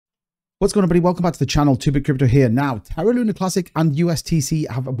What's going on, everybody? Welcome back to the channel. 2Bit Crypto here. Now, Terra Classic and USTC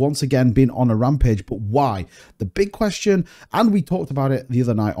have once again been on a rampage, but why? The big question, and we talked about it the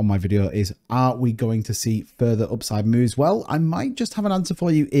other night on my video, is are we going to see further upside moves? Well, I might just have an answer for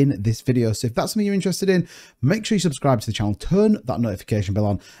you in this video. So if that's something you're interested in, make sure you subscribe to the channel, turn that notification bell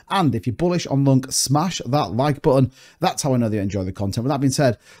on, and if you're bullish on Lunk, smash that like button. That's how I know that you enjoy the content. With that being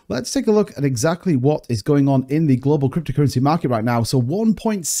said, let's take a look at exactly what is going on in the global cryptocurrency market right now. So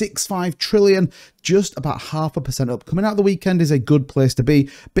 1.65 trillion, just about 0.5% up. Coming out of the weekend is a good place to be.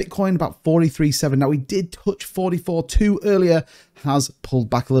 Bitcoin about 43.7. Now we did touch 44.2 earlier, has pulled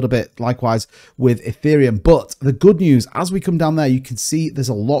back a little bit, likewise with Ethereum. But the good news, as we come down there, you can see there's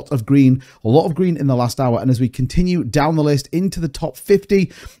a lot of green in the last hour. And as we continue down the list into the top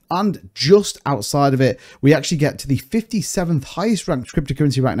 50 and just outside of it, we actually get to the 57th highest ranked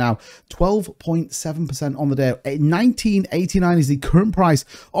cryptocurrency right now, 12.7% on the day. 1989 is the current price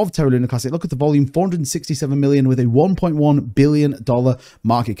of Terra Classic. Look at the volume, 467 million with a $1.1 billion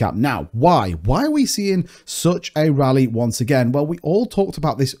market cap. Now, why are we seeing such a rally once again? Well, we all talked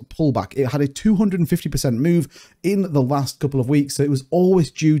about this pullback. It had a 250% move in the last couple of weeks, so it was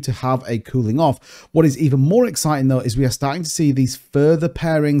always due to have a cooling off. What is even more exciting though is we are starting to see these further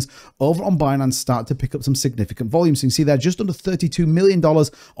pairings over on Binance start to pick up some significant volume. So you can see there just under $32 million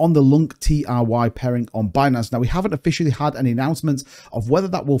on the Lunk TRY pairing on Binance. Now, we haven't officially had any announcements of whether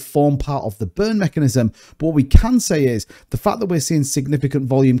that will form part of the burn mechanism, but what we can say is the fact that we're seeing significant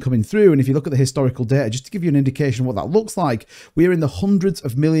volume coming through, and if you look at the historical data, just to give you an indication of what that looks like, we are in the hundreds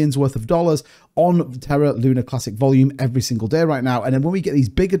of millions worth of dollars on Terra Luna Classic volume every single day right now. And then when we get these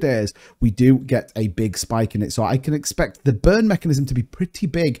bigger days, we do get a big spike in it. So I can expect the burn mechanism to be pretty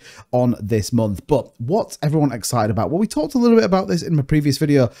big on this month. But what's everyone excited about? Well, we talked a little bit about this in my previous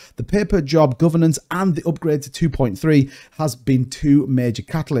video. The paper job governance and the upgrade to 2.3 has been two major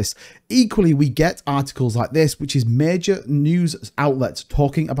catalysts. Equally, we get articles like this, which is major news outlets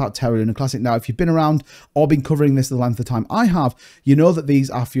talking about Terra Luna Classic. Now, if you've been around or been covering this the length of time I have, you know that these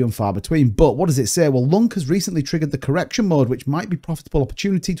are few and far between. But what does it say? Well, Lunk has recently triggered the correction mode, which might be a profitable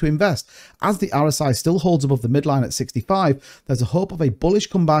opportunity to invest. As the RSI still holds above the midline at 65, there's a hope of a bullish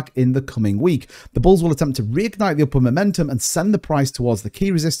comeback in the coming week. The bulls will attempt to reignite the upward momentum and send the price towards the key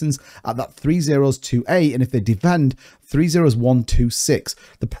resistance at that 3028, and if they defend, 30126.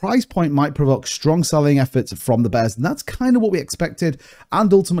 The price point might provoke strong selling efforts from the bears, and that's kind of what we expected,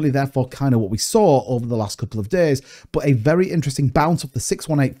 and ultimately therefore kind of what we saw over the last couple of days. But a very interesting bounce off the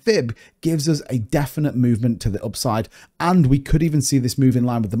 618 fib gives us a definite movement to the upside, and we could even see this move in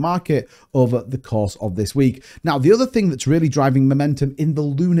line with the market over the course of this week. Now, the other thing that's really driving momentum in the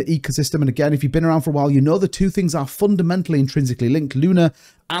Luna ecosystem, and again, if you've been around for a while, you know the two things are fundamentally intrinsically linked, Luna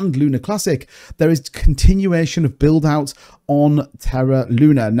and Luna Classic. There is continuation of build outs on Terra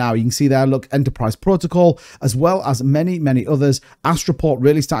Luna. Now you can see there, look, Enterprise Protocol, as well as many others. Astroport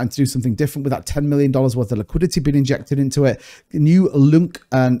really starting to do something different with that $10 million worth of liquidity being injected into it. New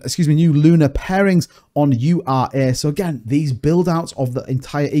Luna pairings on URA. So again, these build outs of the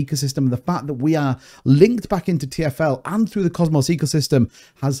entire ecosystem, and the fact that we are linked back into TFL and through the Cosmos ecosystem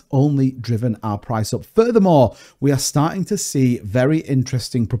has only driven our price up. Furthermore, we are starting to see very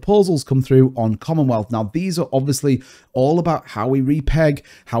interesting proposals come through on Commonwealth. Now, these are obviously all about how we repeg,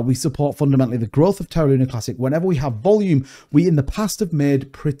 how we support fundamentally the growth of Terra Luna Classic. Whenever we have volume, we in the past have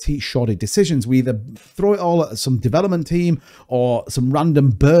made pretty shoddy decisions. We either throw it all at some development team or some random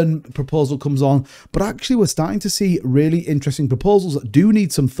burn proposal comes on, but actually we're starting to see really interesting proposals that do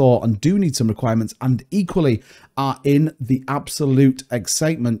need some thought and do need some requirements, and equally are in the absolute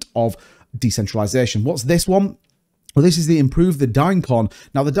excitement of decentralization. What's this one? Well, this is the improve the DineCon.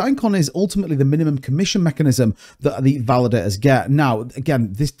 Now, the DineCon is ultimately the minimum commission mechanism that the validators get. Now,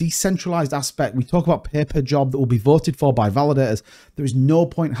 again, this decentralized aspect, we talk about pay per job that will be voted for by validators. There is no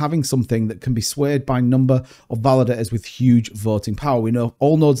point having something that can be swayed by a number of validators with huge voting power. We know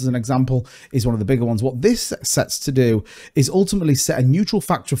All Nodes, as an example, is one of the bigger ones. What this sets to do is ultimately set a neutral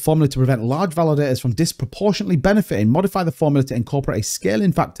factor formula to prevent large validators from disproportionately benefiting, modify the formula to incorporate a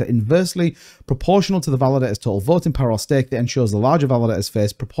scaling factor inversely proportional to the validator's total voting power or stake that ensures the larger validators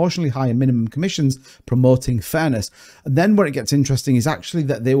face proportionally higher minimum commissions, promoting fairness. And then where it gets interesting is actually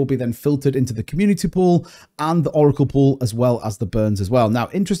that they will be then filtered into the community pool and the Oracle pool, as well as the burns as well. Now,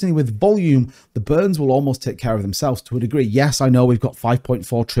 interestingly, with volume, the burns will almost take care of themselves to a degree. Yes, I know we've got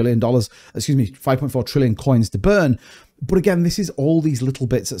 $5.4 trillion coins to burn, But again, this is all these little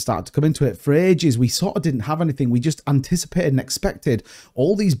bits that start to come into it. For ages, we sort of didn't have anything. We just anticipated and expected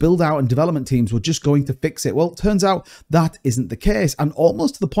all these build out and development teams were just going to fix it. Well, it turns out that isn't the case, and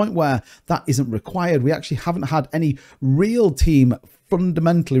almost to the point where that isn't required. We actually haven't had any real team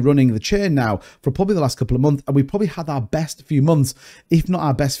fundamentally running the chain now for probably the last couple of months, and we probably had our best few months, if not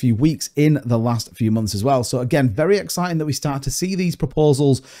our best few weeks, in the last few months as well. So again, very exciting that we start to see these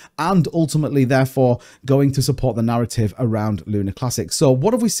proposals and ultimately therefore going to support the narrative around Luna Classic. So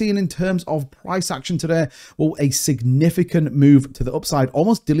what have we seen in terms of price action today? Well, a significant move to the upside,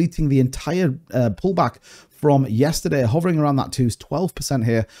 almost deleting the entire pullback from yesterday, hovering around that 12%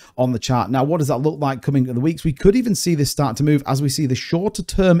 here on the chart. Now, what does that look like coming in the weeks? We could even see this start to move as we see the shorter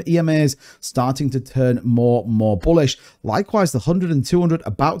term EMAs starting to turn more bullish. Likewise, the 100 and 200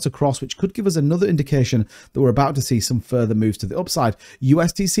 about to cross, which could give us another indication that we're about to see some further moves to the upside.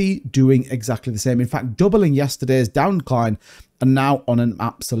 USTC doing exactly the same. In fact, doubling yesterday's downcline and now on an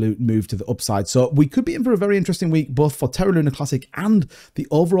absolute move to the upside. So we could be in for a very interesting week, both for Terra Luna Classic and the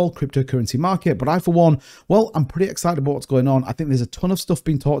overall cryptocurrency market. But I, for one, well, I'm pretty excited about what's going on. I think there's a ton of stuff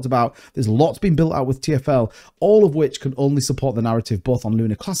being talked about. There's lots being built out with TFL, all of which can only support the narrative both on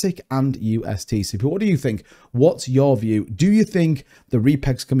Luna Classic and USTC. But what do you think? What's your view? Do you think the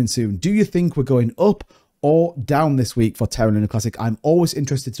repeg's coming soon? Do you think we're going up or down this week for Terra Luna Classic? I'm always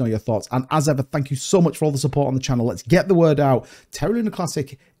interested to know your thoughts. And as ever, thank you so much for all the support on the channel. Let's get the word out. Terra Luna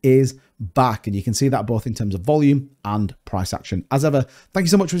Classic is back, and you can see that both in terms of volume and price action. As ever, thank you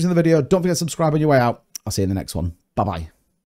so much for watching the video. Don't forget to subscribe on your way out. I'll see you in the next one. Bye-bye.